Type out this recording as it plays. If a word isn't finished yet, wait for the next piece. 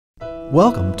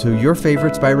Welcome to Your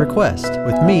Favorites by Request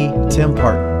with me, Tim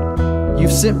Parton.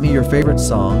 You've sent me your favorite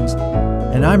songs,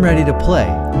 and I'm ready to play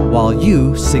while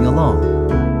you sing along.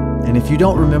 And if you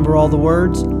don't remember all the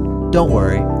words, don't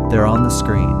worry, they're on the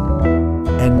screen.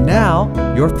 And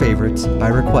now, Your Favorites by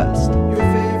Request. Your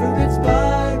Favorites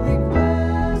by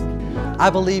Request. I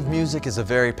believe music is a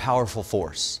very powerful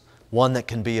force, one that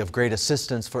can be of great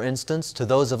assistance, for instance, to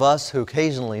those of us who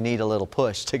occasionally need a little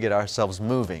push to get ourselves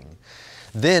moving.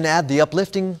 Then add the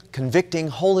uplifting, convicting,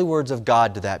 holy words of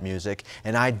God to that music,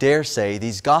 and I dare say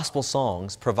these gospel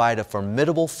songs provide a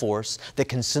formidable force that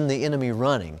can send the enemy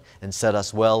running and set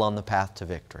us well on the path to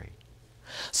victory.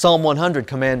 Psalm 100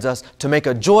 commands us to make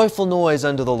a joyful noise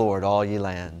unto the Lord, all ye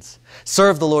lands.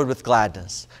 Serve the Lord with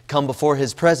gladness. Come before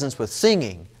His presence with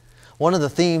singing. One of the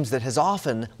themes that has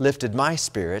often lifted my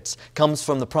spirits comes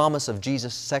from the promise of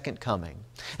Jesus' second coming.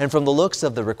 And from the looks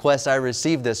of the requests I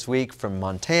received this week from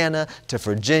Montana to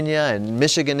Virginia and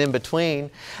Michigan in between,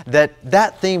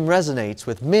 that theme resonates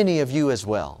with many of you as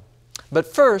well.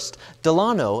 But first,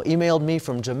 Delano emailed me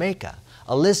from Jamaica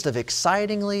a list of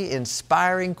excitingly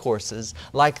inspiring courses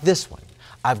like this one,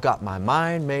 I've Got My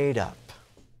Mind Made Up.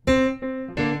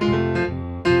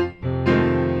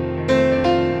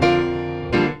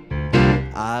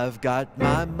 I've got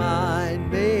my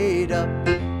mind made up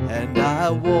and I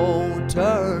won't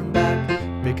turn back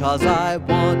because I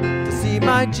want to see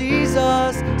my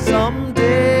Jesus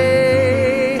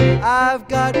someday. I've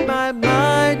got my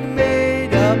mind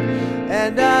made up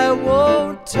and I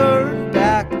won't turn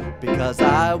back because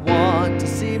I want to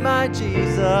see my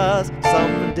Jesus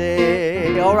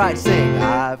someday. All right, sing.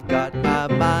 I've got my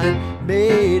mind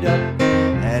made up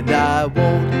and I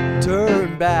won't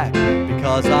turn back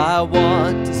because I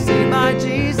want to see my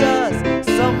Jesus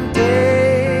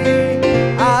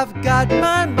someday. I've got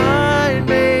my mind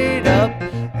made up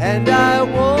and I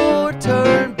won't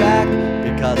turn back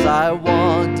because I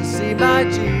want to see my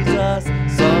Jesus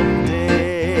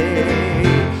someday.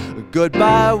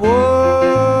 Goodbye world,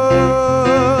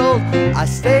 I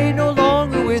stay no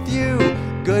longer with you.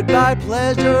 Goodbye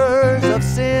pleasures of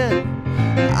sin,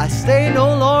 I stay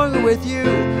no longer with you.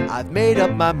 I've made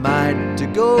up my mind to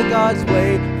go God's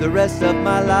way the rest of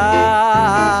my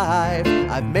life.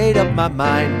 I've made up my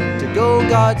mind to go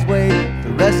God's way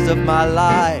the rest of my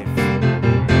life.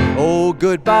 Oh,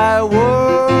 goodbye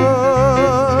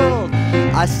world,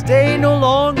 I stay no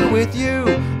longer with you.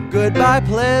 Goodbye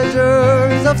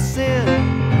pleasures of sin,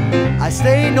 I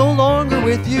stay no longer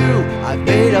with you. I've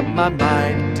made up my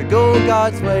mind to go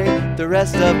God's way the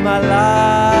rest of my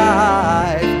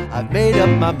life. I've made up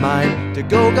my mind to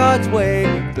go God's way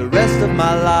the rest of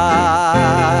my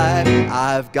life.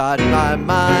 I've got my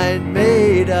mind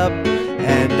made up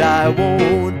and I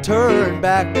won't turn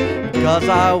back because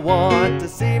I want to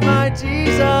see my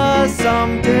Jesus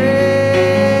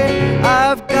someday.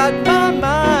 I've got my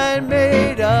mind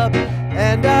made up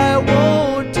and I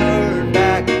won't turn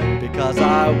back because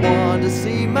I want to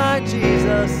see my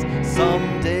Jesus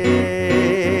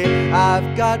someday.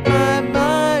 I've got my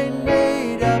mind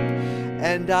made up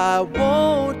and I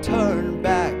won't turn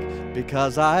back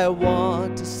because I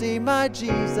want to see my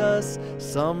Jesus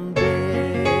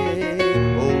someday.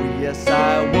 Oh yes,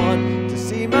 I want to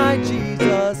see my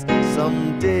Jesus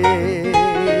someday.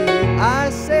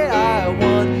 I say I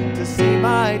want to see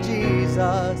my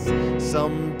Jesus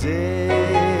someday.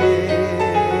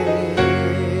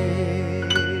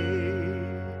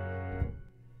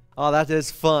 Oh, that is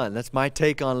fun. That's my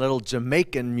take on little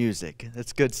Jamaican music.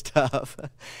 That's good stuff.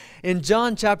 In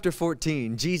John chapter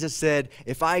 14, Jesus said,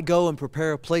 "If I go and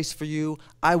prepare a place for you,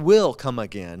 I will come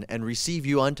again and receive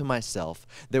you unto myself,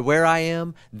 that where I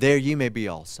am, there ye may be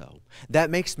also."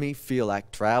 That makes me feel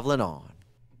like traveling on.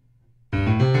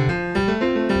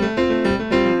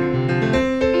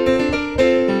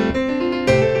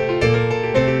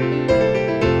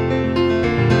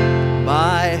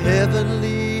 My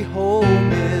heavenly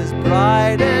home is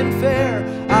bright and fair.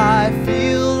 I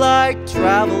feel like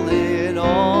traveling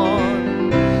on.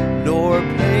 Nor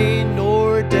pain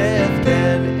nor death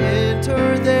can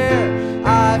enter there.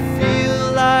 I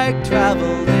feel like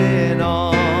traveling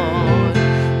on.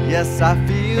 Yes, I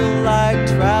feel like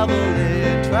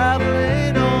traveling,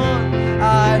 traveling on.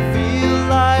 I feel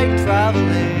like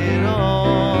traveling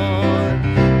on.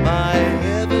 My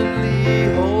heavenly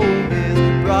home is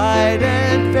bright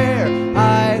and fair.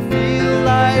 I feel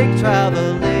like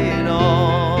traveling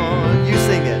on. You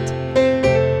sing it.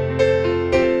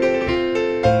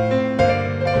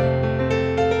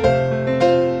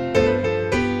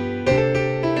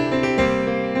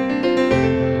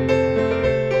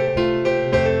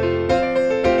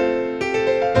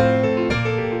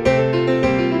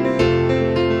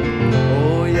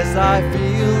 I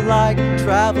feel like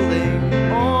traveling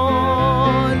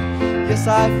on. Yes,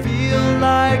 I feel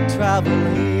like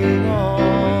traveling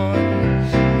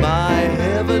on. My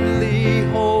heavenly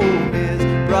home is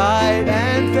bright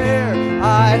and fair.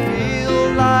 I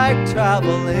feel like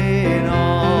traveling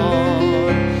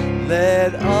on.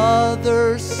 Let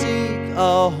others seek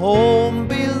a home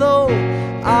below.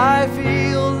 I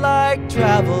feel like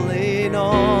traveling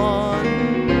on.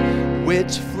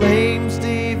 Which flames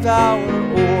devour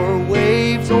or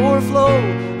waves o'erflow,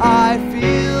 I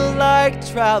feel like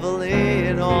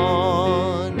traveling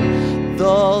on. The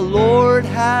Lord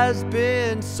has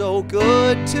been so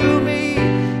good to me,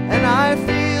 and I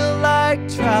feel like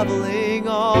traveling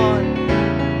on.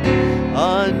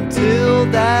 Until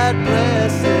that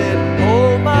blessed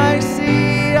home I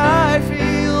see, I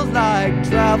feel like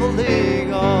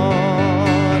traveling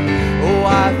on. Oh,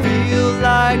 I feel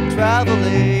like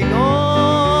traveling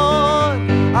on.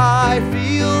 I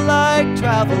feel like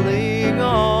traveling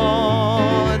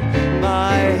on.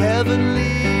 My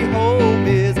heavenly home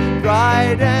is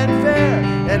bright and fair,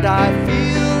 and I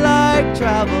feel like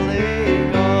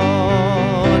traveling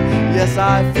on. Yes,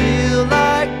 I feel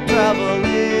like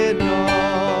traveling on.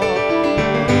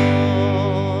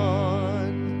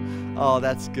 Oh,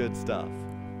 that's good stuff.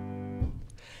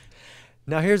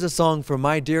 Now here's a song from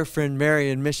my dear friend Mary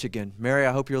in Michigan. Mary,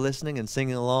 I hope you're listening and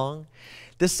singing along.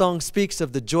 This song speaks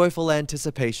of the joyful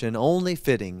anticipation only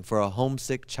fitting for a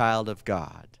homesick child of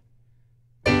God.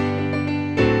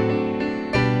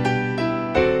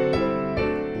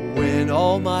 When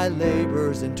all my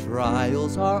labors and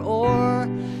trials are o'er,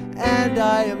 and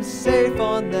I am safe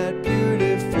on that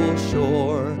beautiful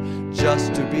shore,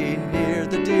 just to be near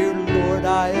the dear Lord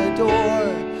I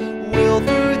adore, will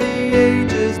through the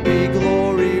ages be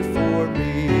glory for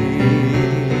me.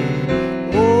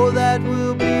 Oh, that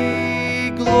will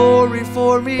be glory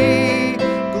for me,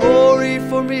 glory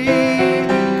for me,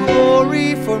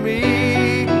 glory for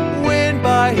me, when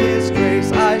by His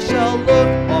grace I shall look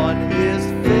on His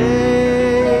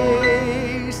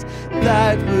face.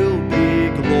 That will be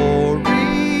glory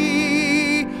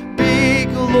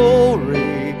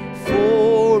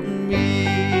for me.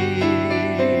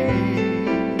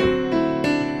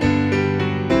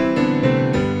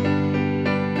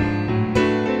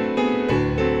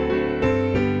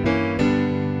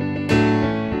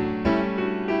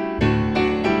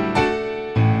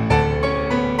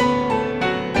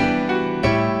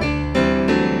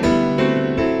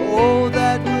 Oh,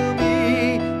 that will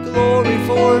be glory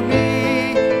for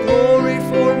me, glory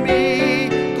for me,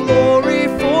 glory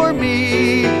for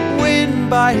me, when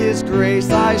by His grace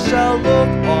I shall look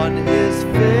on His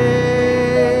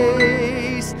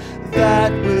face.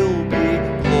 That will be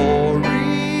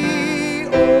glory,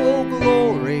 oh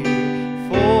glory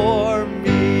for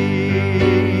me.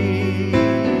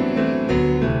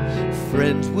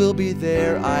 Friends will be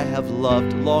there I have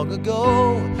loved long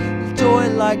ago. Joy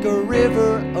like a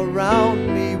river around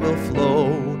me will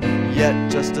flow.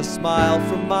 Yet just a smile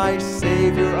from my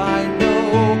Savior I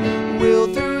know will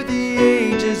through the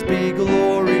ages be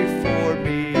glory for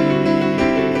me.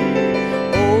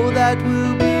 Oh, that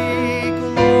will be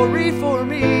glory for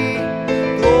me,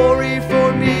 glory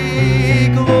for me,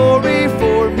 glory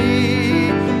for me,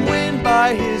 when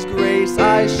by His grace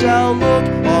I shall look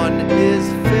on His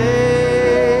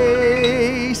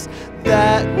face.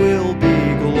 That will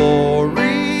be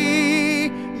glory,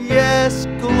 yes,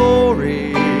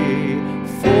 glory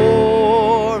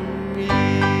for me.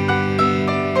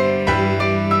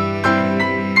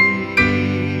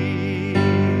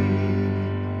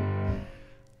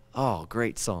 Oh,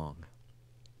 great song.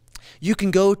 You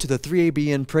can go to the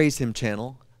 3ABN Praise Him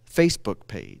channel Facebook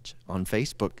page on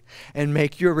Facebook and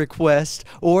make your request,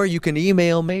 or you can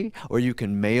email me, or you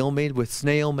can mail me with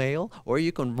snail mail, or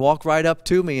you can walk right up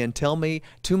to me and tell me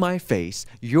to my face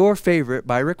your favorite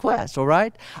by request, all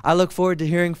right? I look forward to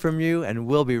hearing from you, and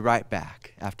we'll be right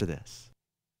back after this.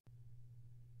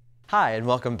 Hi, and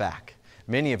welcome back.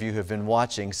 Many of you who have been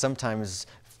watching sometimes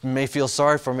may feel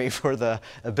sorry for me for the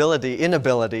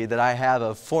inability that I have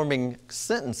of forming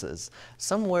sentences.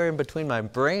 Somewhere in between my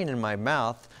brain and my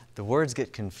mouth, the words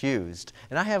get confused,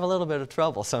 and I have a little bit of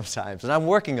trouble sometimes, and I'm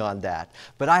working on that.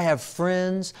 But I have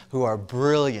friends who are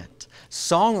brilliant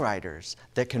songwriters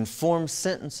that can form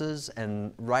sentences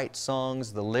and write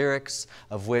songs, the lyrics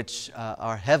of which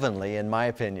are heavenly, in my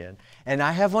opinion. And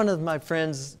I have one of my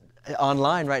friends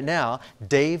online right now,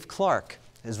 Dave Clark,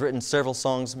 has written several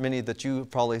songs, many that you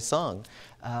probably sung.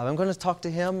 I'm going to talk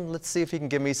to him. Let's see if he can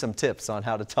give me some tips on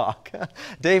how to talk.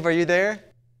 Dave, are you there?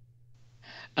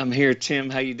 I'm here, Tim.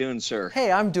 How you doing, sir?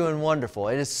 Hey, I'm doing wonderful.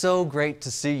 It is so great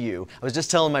to see you. I was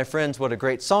just telling my friends what a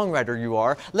great songwriter you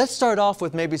are. Let's start off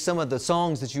with maybe some of the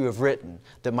songs that you have written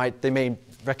that they may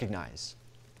recognize.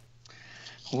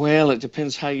 Well, it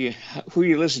depends who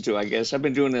you listen to, I guess. I've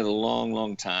been doing it a long,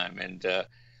 long time, and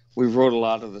we wrote a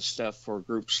lot of the stuff for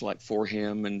groups like For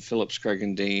Him and Phillips, Craig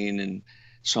and Dean, and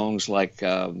songs like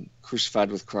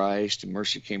Crucified with Christ and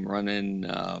Mercy Came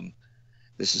Running.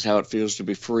 This is How It Feels to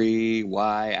Be Free.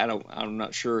 Why? I'm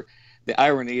not sure. The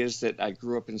irony is that I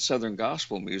grew up in Southern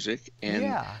gospel music, and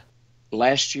Yeah.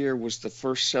 last year was the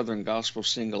first Southern gospel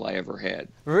single I ever had.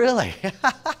 Really?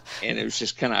 And it was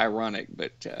just kind of ironic,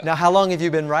 but Now, how long have you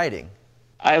been writing?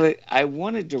 I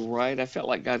wanted to write. I felt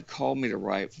like God called me to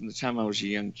write from the time I was a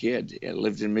young kid. I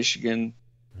lived in Michigan.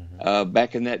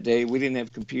 Back in that day, we didn't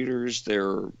have computers.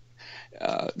 There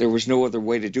was no other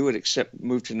way to do it except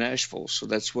move to Nashville. So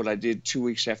that's what I did 2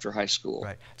 weeks after high school.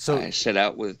 Right. So I set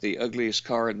out with the ugliest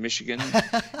car in Michigan,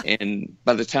 and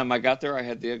by the time I got there, I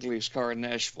had the ugliest car in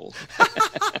Nashville.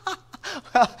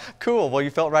 cool. Well,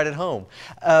 you felt right at home.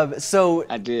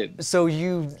 I did. So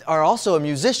you are also a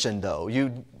musician, though.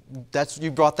 You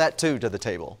brought that too to the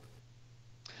table.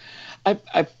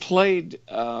 I played,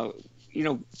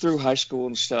 through high school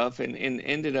and stuff, and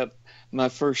ended up my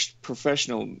first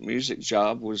professional music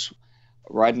job was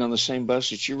riding on the same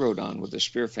bus that you rode on with the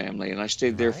Spear family, and I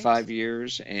stayed there Right. 5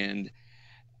 years, and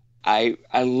I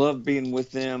loved being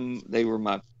with them. They were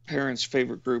my parents'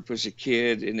 favorite group as a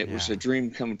kid, and it was Yeah. a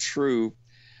dream come true.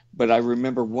 But I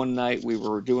remember one night we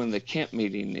were doing the camp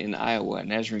meeting in Iowa, a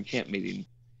Nazarene camp meeting,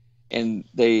 and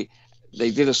they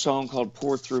did a song called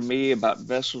Pour Through Me about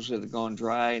vessels that had gone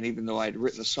dry, and even though I'd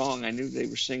written a song, I knew they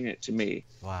were singing it to me.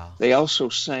 Wow. They also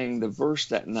sang the verse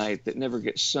that night that never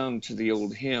gets sung to the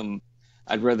old hymn,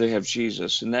 I'd rather have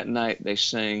Jesus. And that night they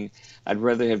sang, I'd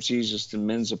rather have Jesus than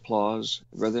men's applause.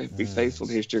 I'd rather be faithful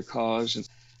to his dear cause. And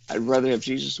I'd rather have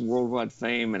Jesus than worldwide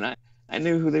fame. And I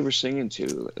knew who they were singing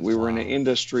to. We were in an Wow.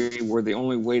 industry where the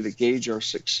only way to gauge our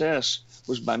success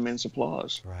was by men's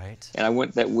applause. Right. And I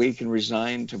went that week and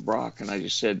resigned to Brock, and I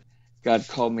just said, God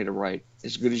called me to write.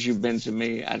 As good as you've been to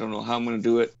me, I don't know how I'm going to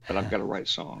do it, but I've got to write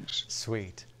songs.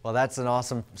 Sweet. Well, that's an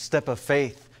awesome step of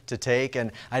faith to take,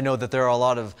 and I know that there are a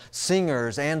lot of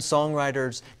singers and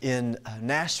songwriters in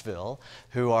Nashville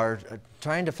who are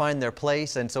trying to find their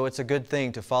place, and so it's a good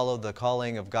thing to follow the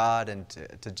calling of God and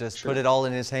to just put it all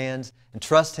in His hands and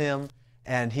trust Him.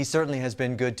 And He certainly has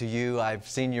been good to you. I've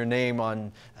seen your name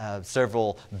on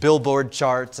several Billboard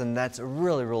charts, and that's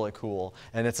really, really cool.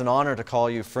 And it's an honor to call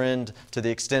you friend to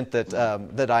the extent that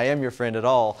that I am your friend at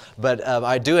all. But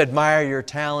I do admire your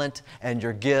talent and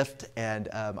your gift, and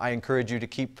I encourage you to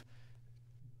keep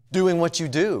doing what you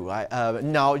do.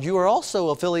 Now, you are also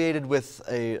affiliated with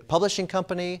a publishing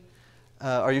company.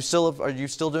 Are you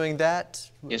still doing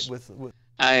that? Yes. With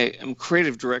I am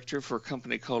creative director for a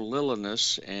company called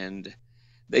Lilliness, and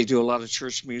they do a lot of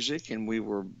church music, and we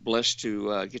were blessed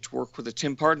to get to work with a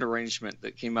Tim Parton arrangement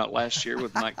that came out last year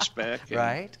with Mike Speck. And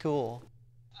right? Cool.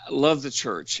 I love the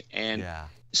church, and Yeah.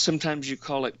 sometimes you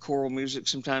call it choral music,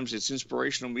 sometimes it's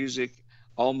inspirational music.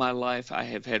 All my life, I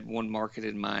have had one market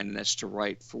in mind, and that's to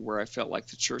write for where I felt like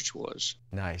the church was.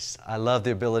 Nice. I love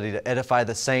the ability to edify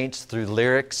the saints through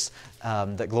lyrics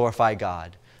that glorify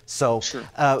God. So Sure.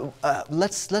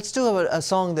 let's do a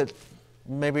song that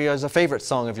maybe is a favorite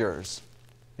song of yours.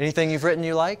 Anything you've written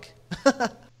you like?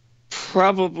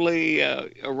 Probably a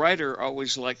writer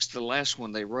always likes the last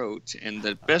one they wrote, and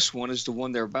the best one is the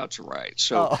one they're about to write.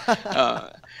 So,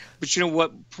 but you know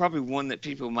what? Probably one that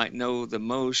people might know the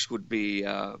most would be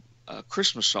a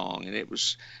Christmas song, and it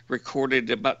was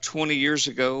recorded about 20 years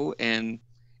ago, and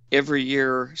every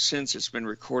year since it's been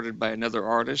recorded by another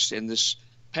artist, and this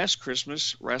past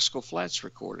Christmas, Rascal Flatts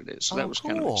recorded it, so that was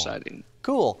kind of cool. exciting.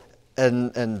 Cool.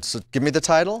 And so give me the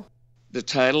title. The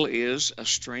title is A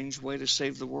Strange Way to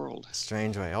Save the World.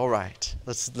 Strange Way. All right.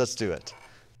 Let's do it.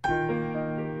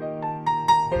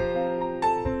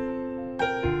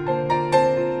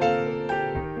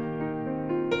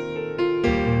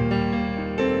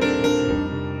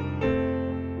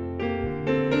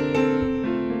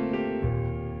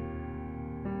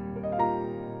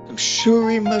 I'm sure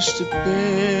he must have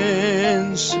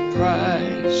been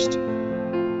surprised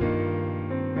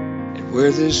at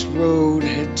where this road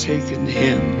had taken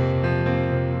him.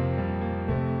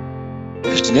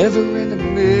 'Cause never in a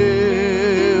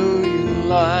million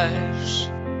lives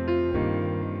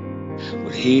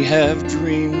would he have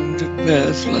dreamed of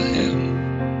Bethlehem.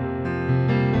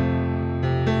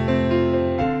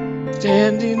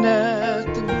 Standing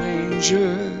at the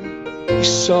manger, he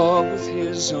saw with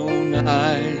his own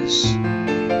eyes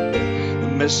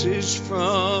the message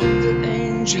from the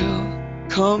angel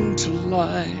come to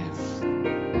life.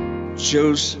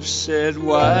 Joseph said,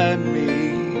 why me?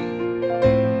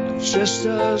 I'm just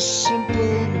a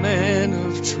simple man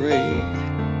of trade.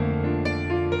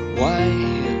 Why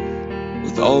him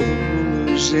with all the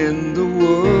rulers in the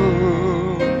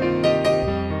world?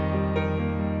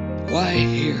 Why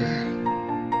here,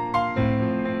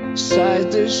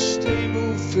 inside this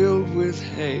stable filled with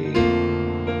hay?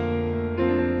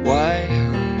 Why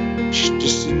her? She's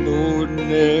just an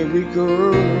ordinary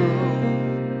girl.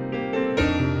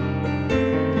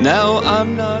 Now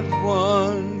I'm not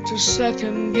one to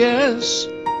second guess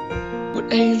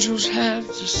what angels have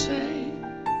to say,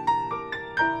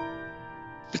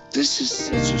 but this is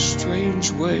such a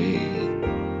strange way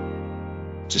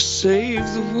to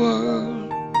save the world.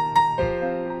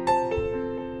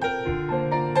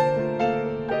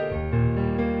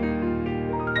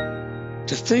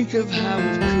 To think of how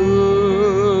it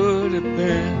could have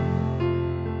been.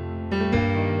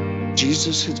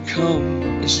 Jesus had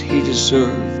come as he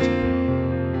deserved.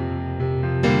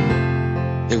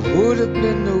 There would have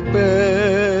been no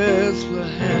Bethlehem,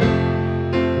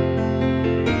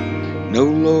 no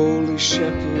lowly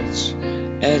shepherds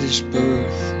at his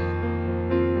birth.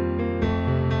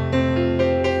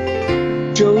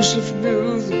 Joseph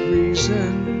knew the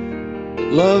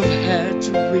reason love had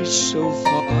to reach so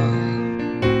far.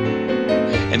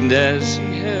 And as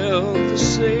he held the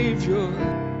Savior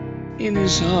in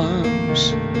his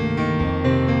arms,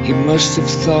 he must have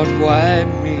thought, why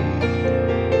me?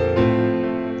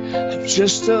 I'm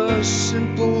just a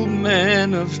simple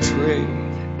man of trade.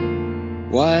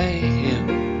 Why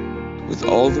him with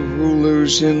all the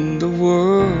rulers in the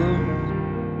world?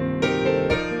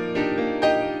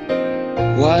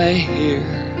 Why here,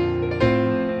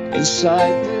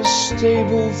 inside this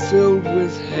stable filled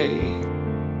with hay?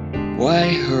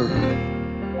 Why her?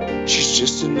 She's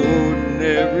just an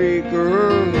ordinary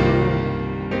girl.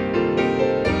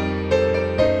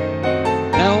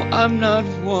 Now I'm not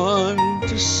one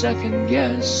to second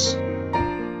guess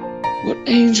what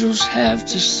angels have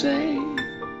to say.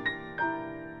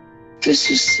 This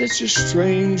is such a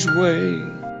strange way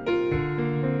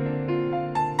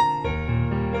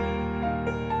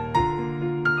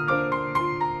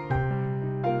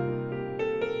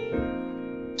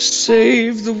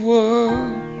save the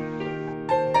world.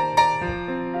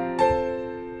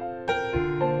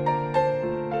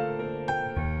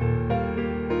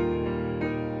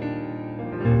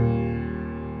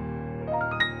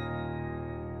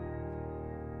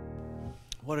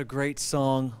 What a great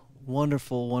song.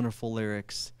 Wonderful, wonderful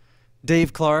lyrics.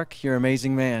 Dave Clark, you're an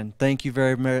amazing man. Thank you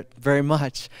very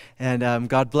much. And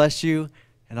God bless you.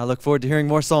 And I look forward to hearing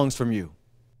more songs from you.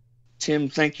 Tim,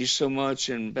 thank you so much,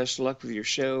 and best of luck with your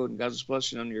show, and God's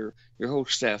blessing on your whole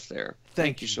staff there.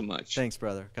 Thank you so much. Thanks,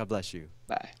 brother. God bless you.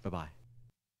 Bye. Bye-bye.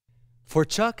 For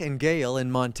Chuck and Gail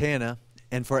in Montana,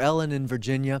 and for Ellen in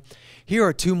Virginia, here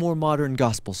are two more modern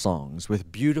gospel songs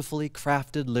with beautifully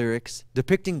crafted lyrics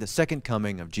depicting the second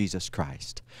coming of Jesus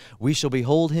Christ. We Shall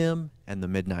Behold Him and The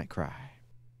Midnight Cry.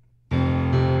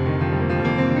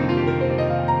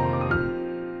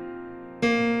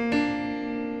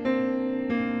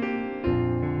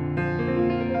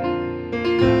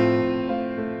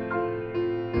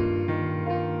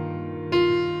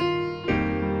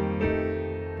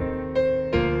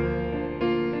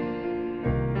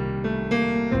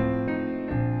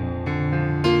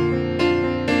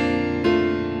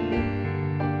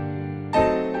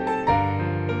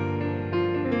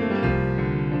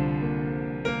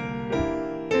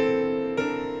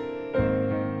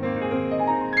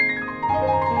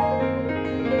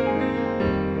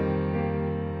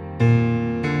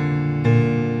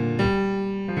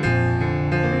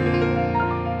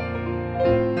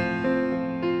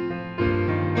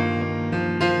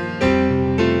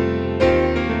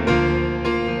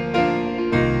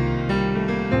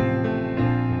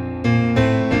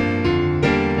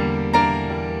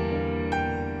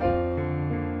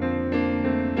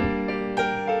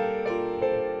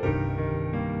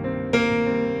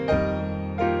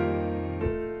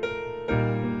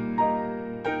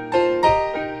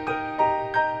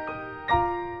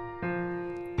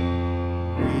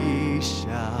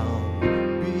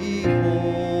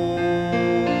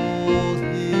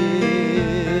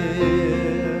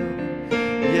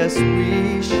 Yes,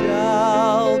 we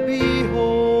shall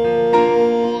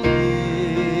behold Him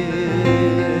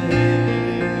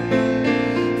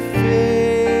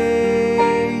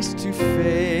face to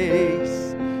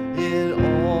face in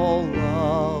all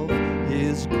of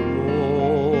His glory.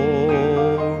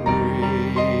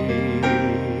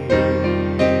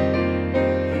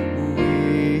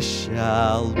 We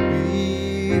shall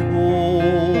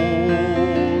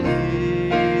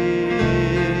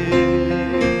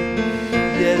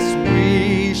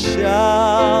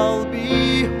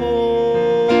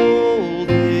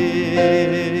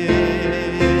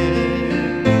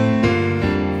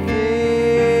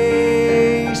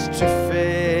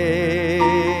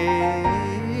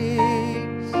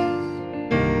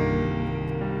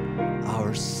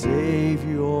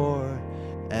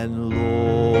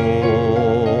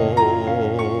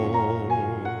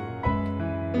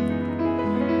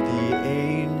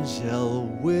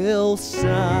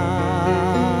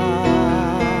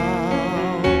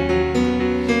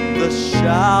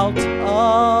shout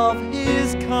of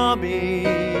his coming,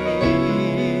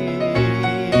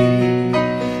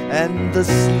 and the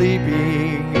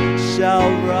sleeping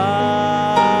shall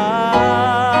rise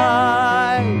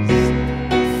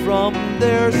from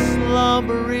their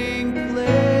slumbering place,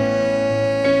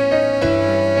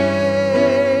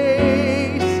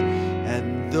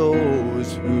 and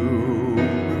those who remain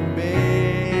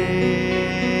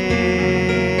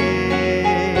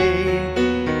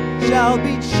shall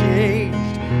be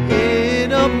changed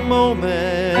in a moment,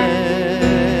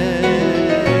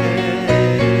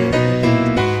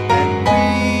 and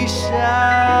we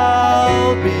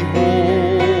shall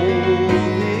behold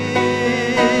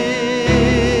him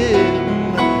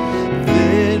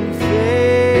then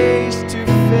face to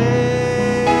face.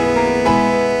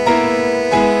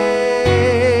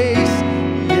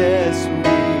 Yes,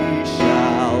 we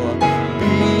shall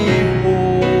behold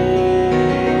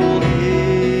him.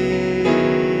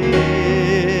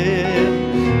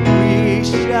 We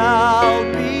shall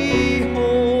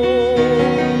behold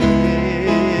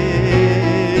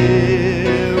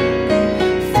him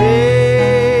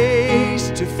face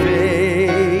to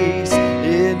face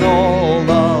in all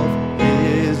of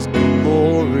his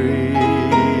glory.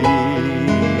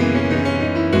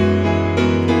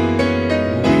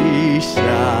 We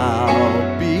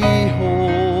shall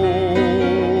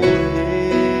behold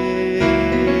him.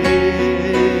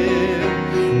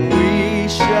 We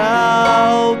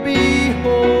shall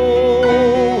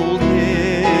behold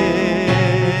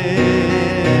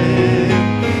him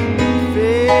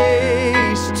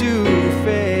face to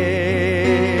face.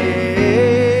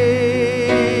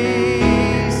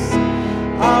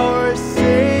 Our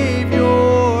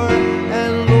Savior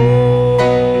and Lord,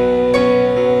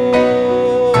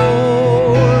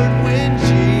 when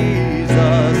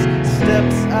Jesus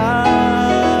steps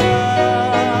out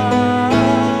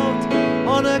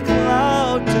on a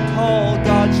cloud to call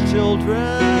God's children,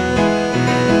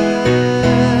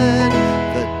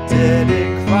 the dead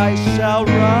in Christ shall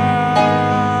rise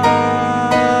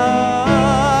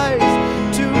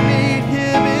to meet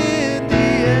him in the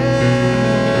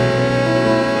air,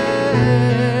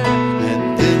 and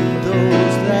then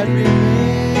those that remain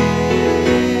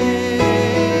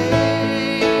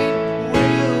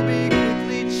will be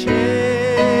quickly changed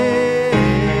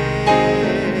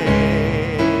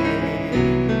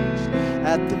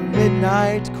at the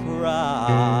midnight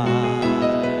cry,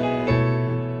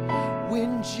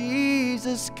 when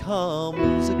Jesus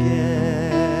comes again.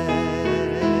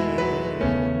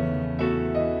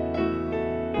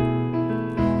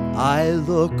 I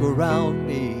look around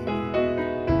me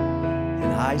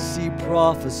and I see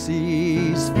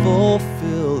prophecies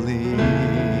fulfilling,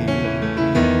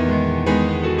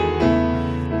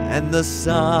 and the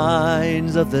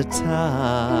signs of the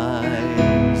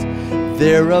times,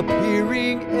 they're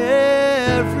appearing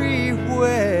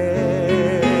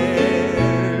everywhere.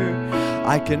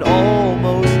 I can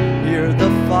almost hear the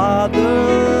Father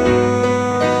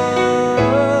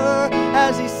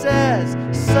as he says,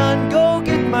 "Son, go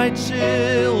get my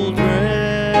children."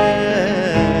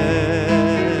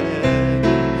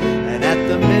 And at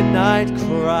the midnight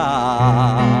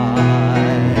cry,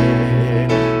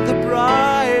 the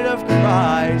bride of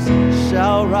Christ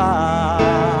shall rise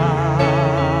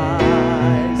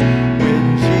when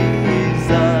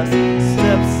Jesus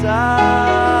steps out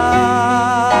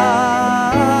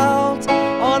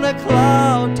on a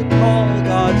cloud to call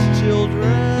God's children.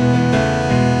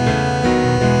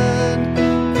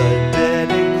 The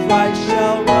dead in Christ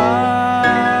shall rise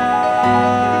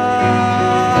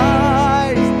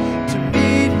to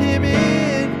meet him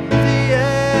in the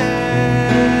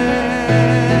air,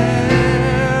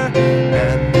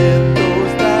 and then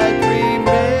those that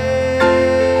remain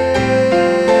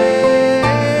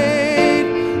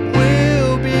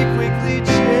will be quickly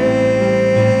changed.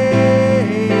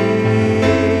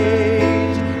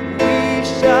 We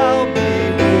shall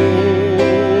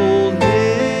behold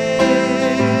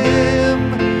him,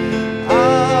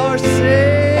 our Savior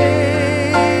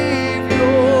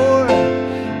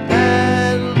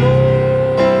and Lord.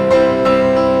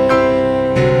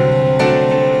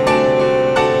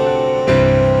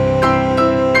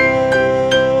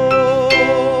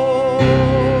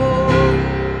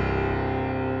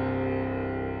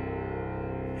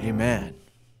 Amen.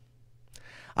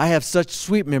 I have such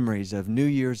sweet memories of New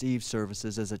Year's Eve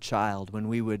services as a child when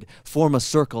we would form a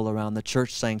circle around the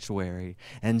church sanctuary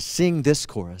and sing this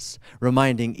chorus,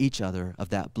 reminding each other of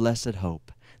that blessed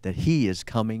hope that He is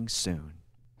coming soon.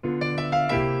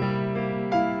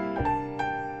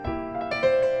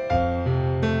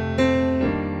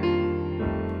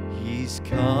 He's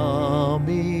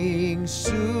coming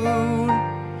soon,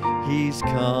 He's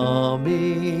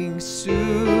coming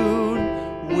soon.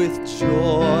 With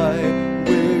joy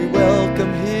we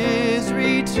welcome His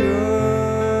returning.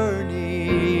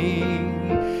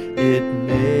 It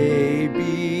may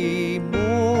be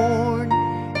morn,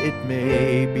 it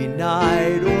may be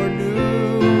night or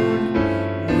noon.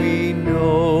 We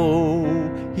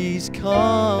know He's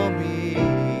coming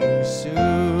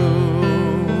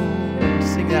soon.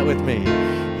 Sing that with me.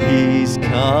 He's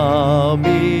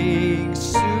coming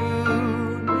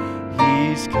soon.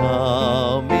 He's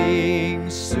coming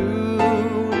soon.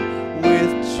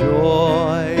 With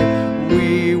joy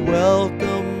we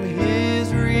welcome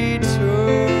His returning.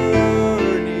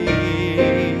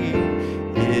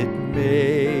 It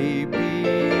may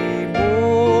be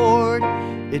morn,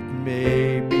 it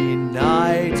may be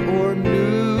night or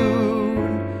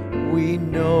noon. We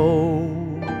know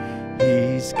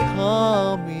He's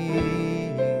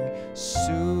coming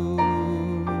soon.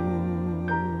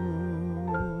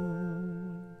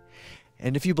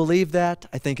 And if you believe that,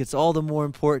 I think it's all the more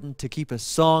important to keep a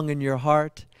song in your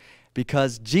heart,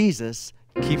 because Jesus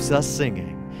keeps us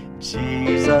singing.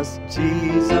 Jesus,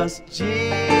 Jesus,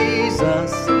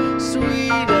 Jesus,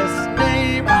 sweet